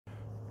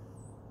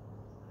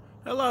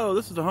Hello,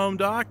 this is the home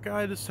doc.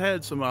 I just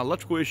had some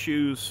electrical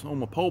issues on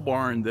my pole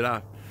barn that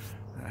I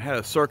had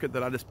a circuit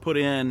that I just put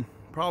in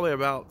probably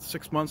about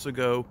 6 months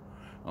ago.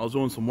 I was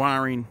doing some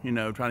wiring,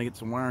 trying to get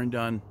some wiring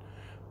done,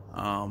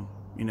 have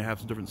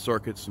some different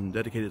circuits, some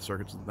dedicated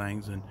circuits and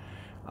things. And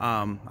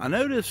I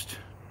noticed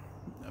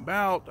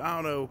about, I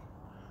don't know,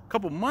 a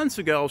couple months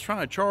ago, I was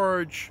trying to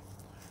charge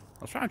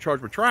my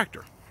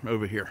tractor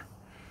over here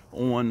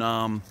on,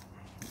 I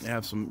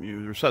have some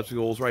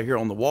receptacles right here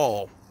on the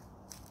wall.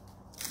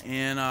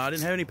 And I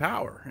didn't have any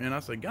power, and I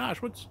said,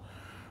 "Gosh, what's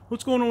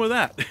going on with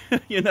that?"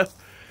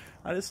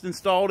 I just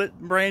installed it,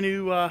 brand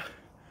new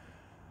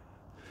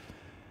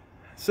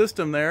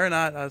system there, and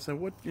I said,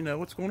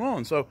 what's going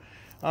on?" So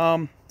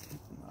I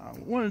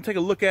wanted to take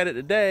a look at it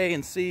today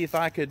and see if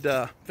I could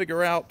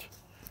figure out,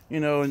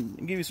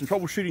 and give you some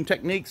troubleshooting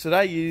techniques that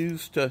I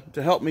use to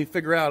help me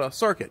figure out a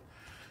circuit.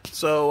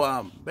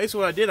 So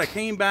basically, what I did, I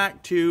came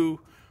back to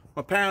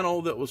my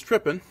panel that was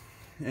tripping,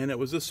 and it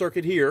was this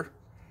circuit here.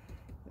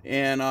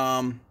 And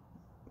I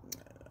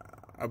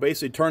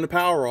basically turned the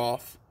power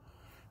off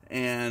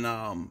and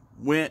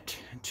went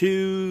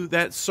to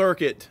that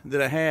circuit that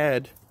I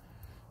had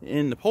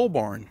in the pole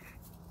barn,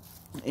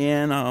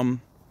 and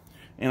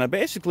I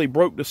basically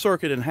broke the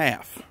circuit in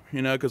half,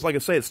 because like I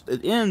say,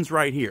 it ends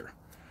right here,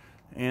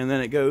 and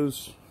then it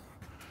goes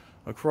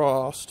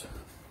across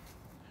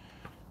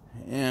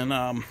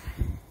and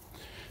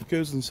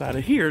goes inside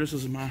of here. This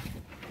is my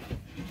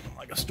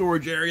like a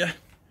storage area,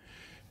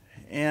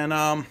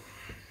 and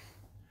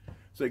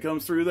so it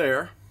comes through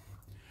there,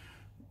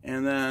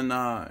 and then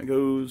it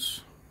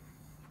goes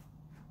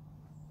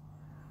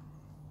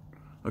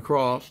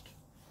across,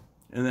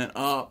 and then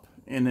up,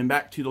 and then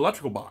back to the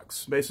electrical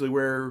box, basically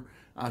where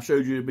I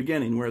showed you at the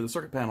beginning, where the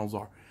circuit panels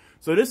are.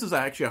 So this is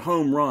actually a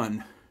home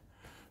run.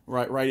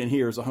 Right in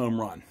here is a home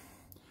run.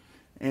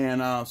 And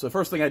so the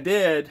first thing I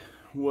did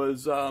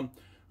was I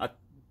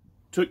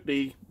turned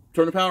the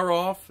power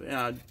off, and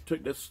I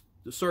took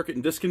the circuit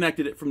and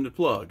disconnected it from the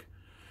plug.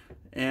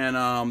 And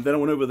then I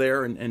went over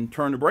there and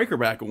turned the breaker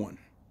back on,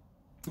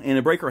 and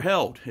the breaker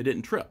held. It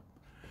didn't trip.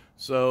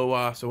 So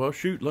well,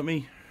 shoot, let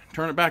me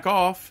turn it back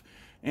off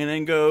and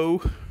then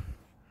go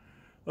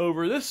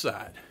over this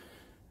side.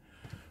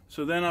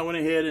 So then I went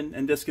ahead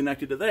and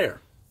disconnected it there,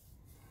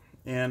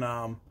 and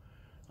I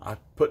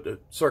put the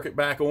circuit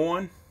back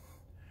on,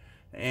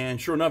 and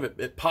sure enough,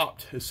 it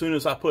popped as soon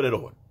as I put it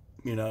on.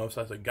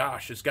 So I said,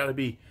 "Gosh, it's got to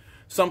be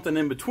something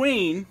in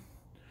between,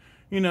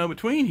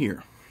 between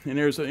here." And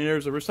there's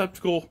a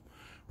receptacle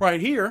right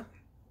here,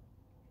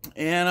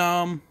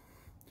 and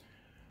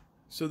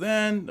so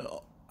then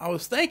I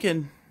was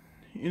thinking,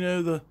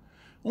 the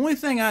only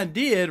thing I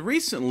did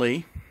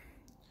recently,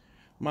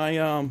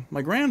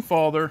 my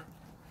grandfather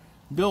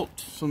built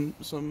some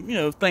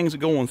things that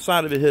go on the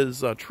side of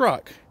his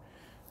truck,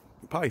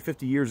 probably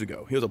 50 years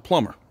ago. He was a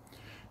plumber,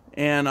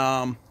 and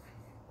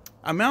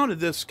I mounted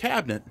this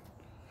cabinet,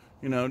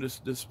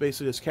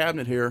 basically this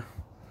cabinet here.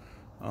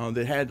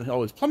 That had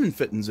all his plumbing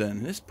fittings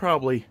in. It's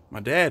probably, my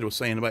dad was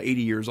saying, about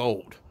 80 years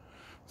old.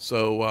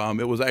 So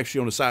it was actually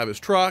on the side of his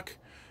truck,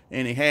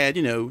 and he had,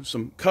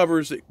 some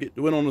covers that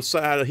went on the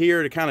side of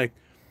here to kind of,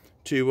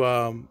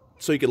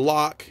 so he could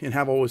lock and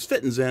have all his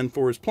fittings in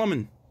for his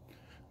plumbing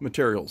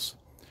materials.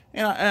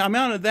 And I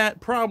mounted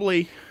that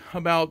probably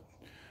about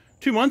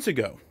 2 months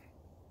ago.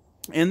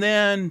 And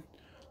then,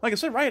 like I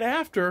said, right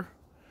after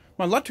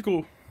my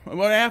electrical,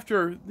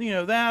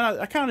 that,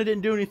 I kind of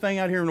didn't do anything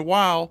out here in a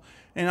while.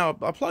 And I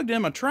plugged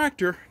in my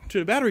tractor to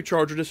the battery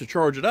charger just to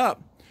charge it up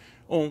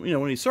on, one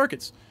of these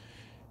circuits.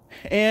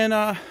 And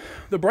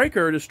the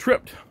breaker just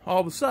tripped all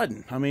of a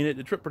sudden. I mean,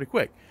 it tripped pretty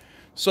quick.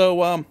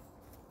 So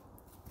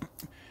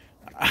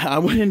I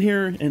went in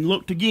here and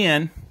looked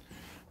again,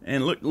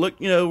 and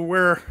looked,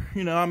 where,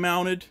 I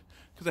mounted,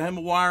 because I had my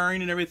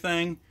wiring and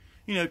everything,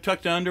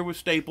 tucked under with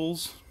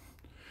staples.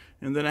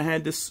 And then I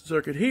had this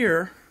circuit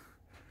here.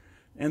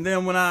 And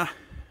then when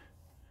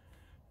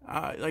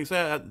like I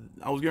said,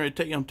 I was going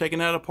to I'm taking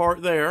that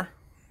apart there,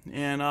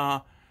 and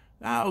I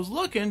was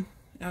looking,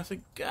 and I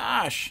said,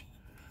 "Gosh,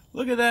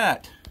 look at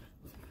that!"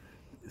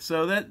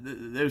 So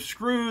the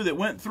screw that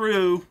went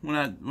through when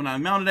I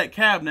mounted that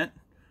cabinet,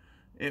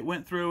 it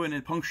went through and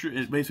it punctured.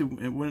 It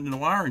basically went in the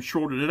wire and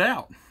shorted it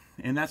out,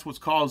 and that's what's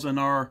causing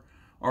our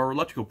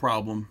electrical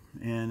problem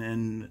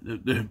and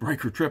the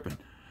breaker tripping.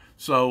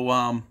 So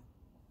I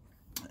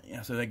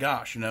said,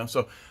 "Gosh,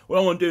 So what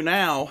I want to do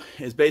now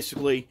is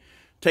basically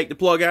take the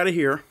plug out of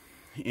here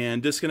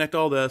and disconnect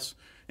all this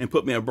and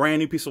put me a brand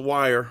new piece of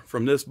wire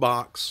from this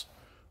box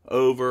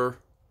over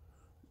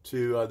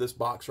to this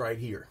box right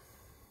here.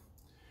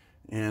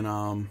 And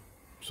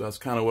so that's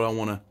kind of what I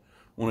want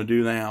to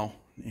do now.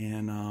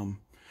 And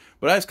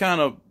but that's kind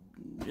of,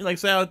 like I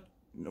said,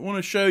 I want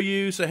to show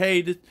you, say,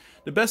 hey,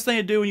 the best thing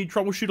to do when you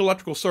troubleshoot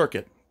electrical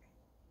circuit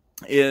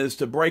is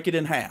to break it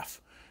in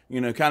half.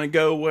 Kind of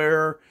go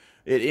where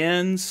it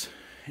ends,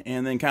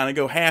 and then kind of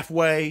go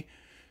halfway.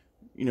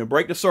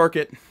 Break the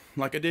circuit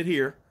like I did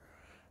here,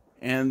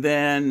 and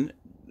then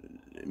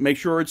make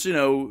sure it's,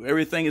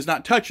 everything is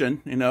not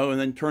touching, and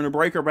then turn the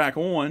breaker back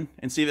on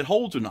and see if it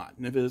holds or not.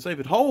 And if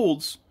it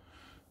holds,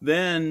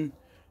 then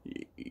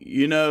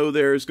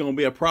there's going to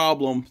be a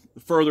problem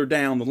further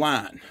down the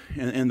line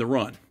in the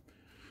run.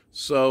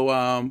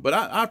 So, but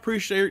I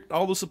appreciate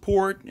all the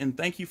support, and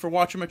thank you for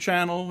watching my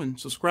channel and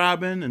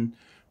subscribing, and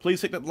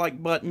please hit that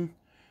like button,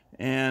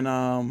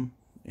 and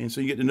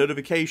so you get the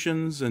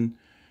notifications, and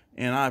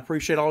I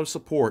appreciate all the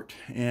support.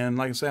 And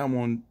like I say, I'm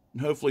going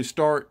to hopefully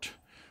start,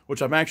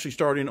 which I'm actually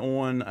starting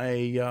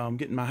on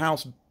getting my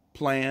house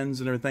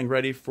plans and everything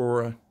ready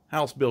for a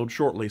house build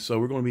shortly. So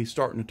we're going to be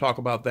starting to talk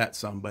about that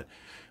some, but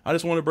I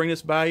just want to bring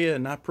this by you,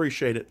 and I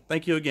appreciate it.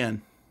 Thank you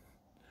again.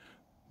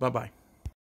 Bye-bye.